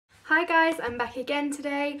Hi guys, I'm back again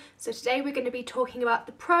today. So today we're going to be talking about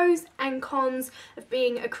the pros and cons of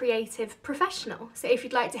being a creative professional. So if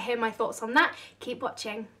you'd like to hear my thoughts on that, keep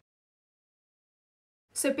watching.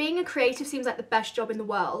 So being a creative seems like the best job in the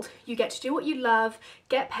world. You get to do what you love,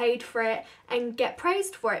 get paid for it, and get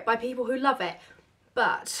praised for it by people who love it.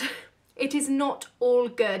 But it is not all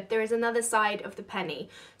good. There is another side of the penny.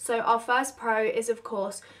 So our first pro is, of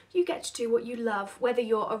course, you get to do what you love, whether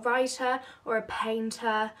you're a writer or a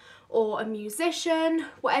painter or a musician.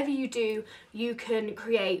 Whatever you do, you can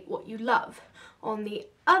create what you love. On the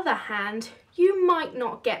other hand, you might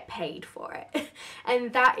not get paid for it.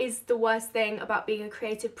 And that is the worst thing about being a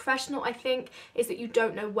creative professional, I think, is that you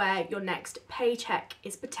don't know where your next paycheck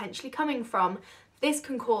is potentially coming from. This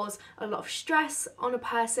can cause a lot of stress on a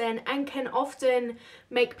person and can often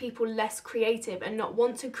make people less creative and not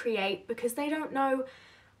want to create because they don't know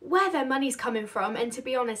where their money's coming from. And to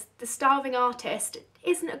be honest, the starving artist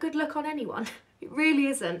isn't a good look on anyone. It really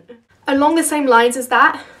isn't. Along the same lines as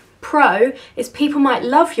that, pro is people might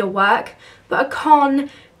love your work, but a con,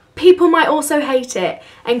 people might also hate it,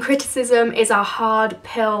 and criticism is a hard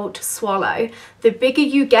pill to swallow. The bigger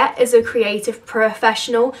you get as a creative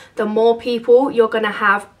professional, the more people you're going to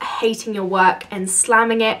have hating your work and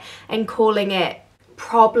slamming it and calling it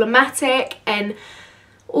problematic and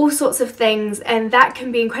all sorts of things, and that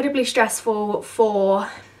can be incredibly stressful for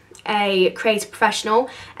a creative professional.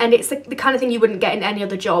 And it's the kind of thing you wouldn't get in any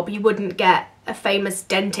other job. You wouldn't get a famous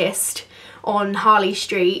dentist on Harley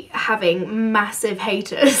Street having massive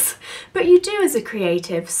haters, but you do as a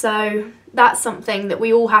creative. So that's something that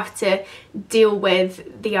we all have to deal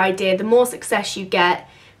with, the idea the more success you get,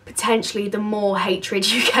 potentially the more hatred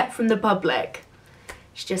you get from the public.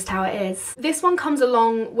 It's just how it is. This one comes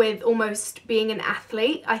along with almost being an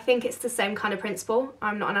athlete. I think it's the same kind of principle.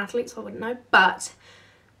 I'm not an athlete, so I wouldn't know, but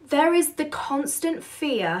there is the constant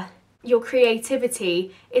fear your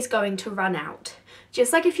creativity is going to run out.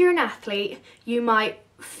 Just like if you're an athlete, you might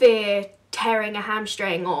fear tearing a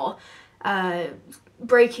hamstring or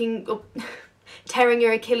breaking or tearing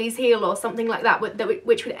your Achilles heel or something like that,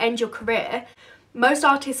 which would end your career. Most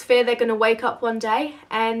artists fear they're going to wake up one day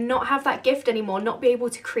and not have that gift anymore, not be able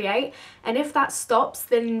to create. And if that stops,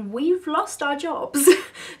 then we've lost our jobs.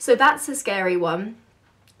 So that's a scary one.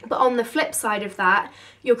 But on the flip side of that,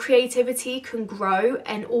 your creativity can grow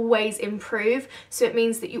and always improve. So it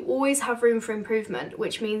means that you always have room for improvement,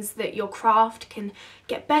 which means that your craft can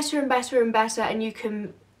get better and better and better, and you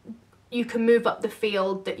can move up the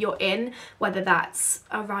field that you're in, whether that's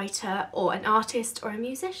a writer or an artist or a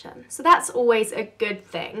musician. So that's always a good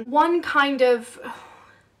thing. One kind of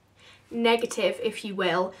negative, if you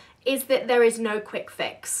will, is that there is no quick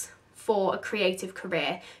fix for a creative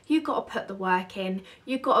career. You've got to put the work in,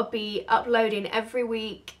 you've got to be uploading every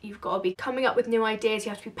week, you've got to be coming up with new ideas, you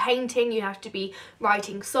have to be painting, you have to be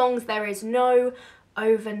writing songs. There is no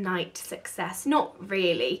overnight success. Not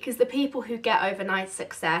really, because the people who get overnight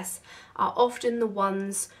success are often the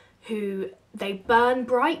ones who they burn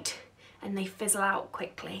bright and they fizzle out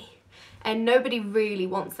quickly. And nobody really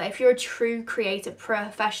wants that. If you're a true creative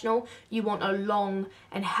professional, you want a long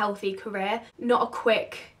and healthy career, not a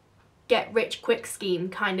quick get rich quick scheme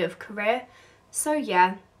kind of career. So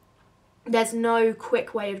yeah, there's no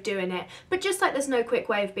quick way of doing it. But just like there's no quick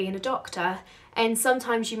way of being a doctor, and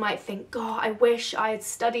sometimes you might think, God, I wish I had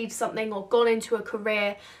studied something or gone into a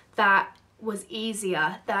career that was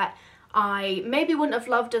easier, that I maybe wouldn't have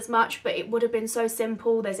loved as much, but it would have been so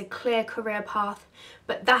simple. There's a clear career path.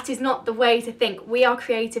 But that is not the way to think. We are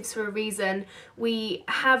creatives for a reason. We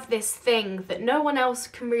have this thing that no one else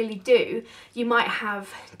can really do. You might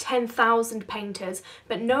have 10,000 painters,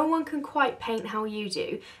 but no one can quite paint how you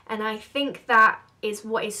do. And I think that is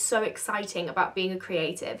what is so exciting about being a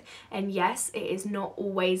creative. And yes, it is not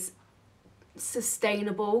always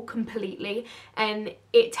sustainable completely, and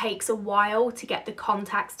it takes a while to get the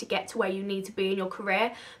contacts to get to where you need to be in your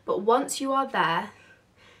career, but once you are there,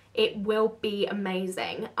 it will be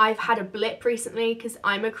amazing. I've had a blip recently because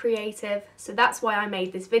I'm a creative, so that's why I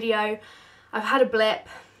made this video. I've had a blip.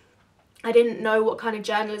 I didn't know what kind of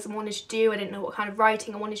journalism I wanted to do, I didn't know what kind of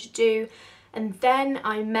writing I wanted to do, and then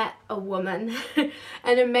I met a woman,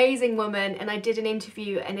 an amazing woman, and I did an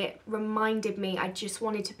interview, and it reminded me I just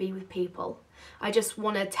wanted to be with people. I just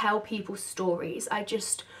want to tell people stories. I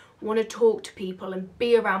just want to talk to people and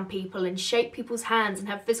be around people and shake people's hands and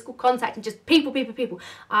have physical contact and just people.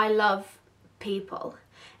 I love people.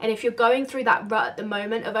 And if you're going through that rut at the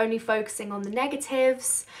moment of only focusing on the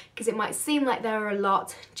negatives, because it might seem like there are a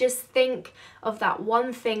lot, just think of that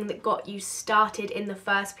one thing that got you started in the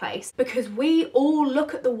first place. Because we all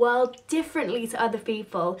look at the world differently to other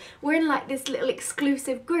people. We're in like this little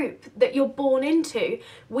exclusive group that you're born into.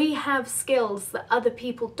 We have skills that other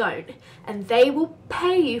people don't, and they will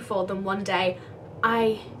pay you for them one day.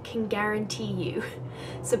 I can guarantee you.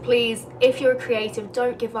 So please, if you're a creative,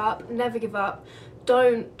 don't give up, never give up.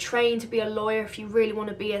 Don't train to be a lawyer if you really want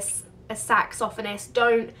to be a saxophonist.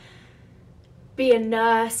 Don't be a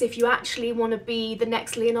nurse if you actually want to be the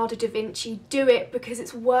next Leonardo da Vinci. Do it because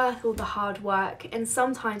it's worth all the hard work, and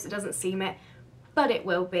sometimes it doesn't seem it, but it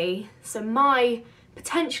will be. So my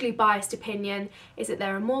potentially biased opinion is that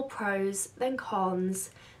there are more pros than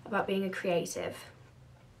cons about being a creative.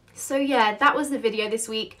 So yeah, that was the video this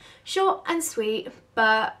week. Short and sweet,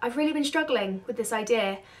 but I've really been struggling with this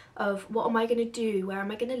idea of what am I going to do, where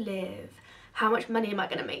am I going to live, how much money am I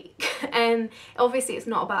going to make? And obviously it's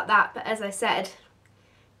not about that, but as I said,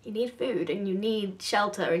 you need food and you need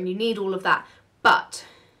shelter and you need all of that. But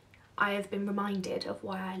I have been reminded of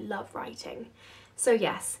why I love writing. So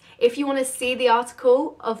yes, if you want to see the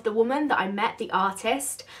article of the woman that I met, the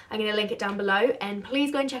artist, I'm going to link it down below, and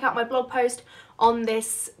please go and check out my blog post on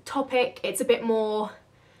this topic. It's a bit more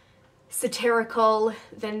satirical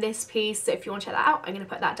than this piece, so if you want to check that out, I'm going to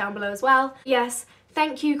put that down below as well. Yes,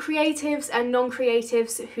 thank you creatives and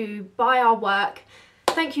non-creatives who buy our work.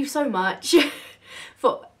 Thank you so much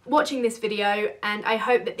for watching this video, and I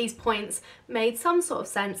hope that these points made some sort of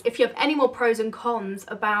sense. If you have any more pros and cons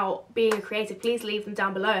about being a creative, please leave them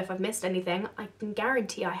down below if I've missed anything. I can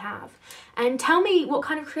guarantee I have. And tell me what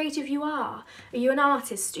kind of creative you are. Are you an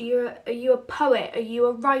artist? Are you a poet? Are you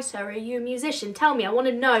a writer? Are you a musician? Tell me, I want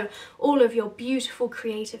to know all of your beautiful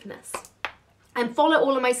creativeness. And follow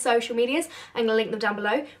all of my social medias. I'm going to link them down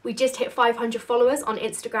below. We just hit 500 followers on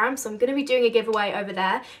Instagram, so I'm going to be doing a giveaway over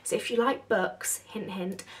there. So if you like books, hint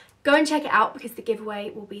hint, go and check it out because the giveaway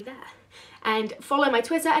will be there. And follow my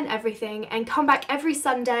Twitter and everything, and come back every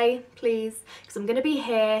Sunday, please, because I'm going to be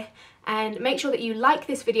here. And make sure that you like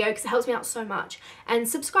this video because it helps me out so much. And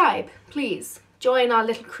subscribe, please. Join our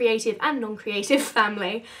little creative and non-creative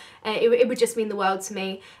family. It would just mean the world to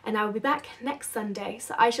me. And I will be back next Sunday.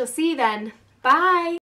 So I shall see you then. Bye!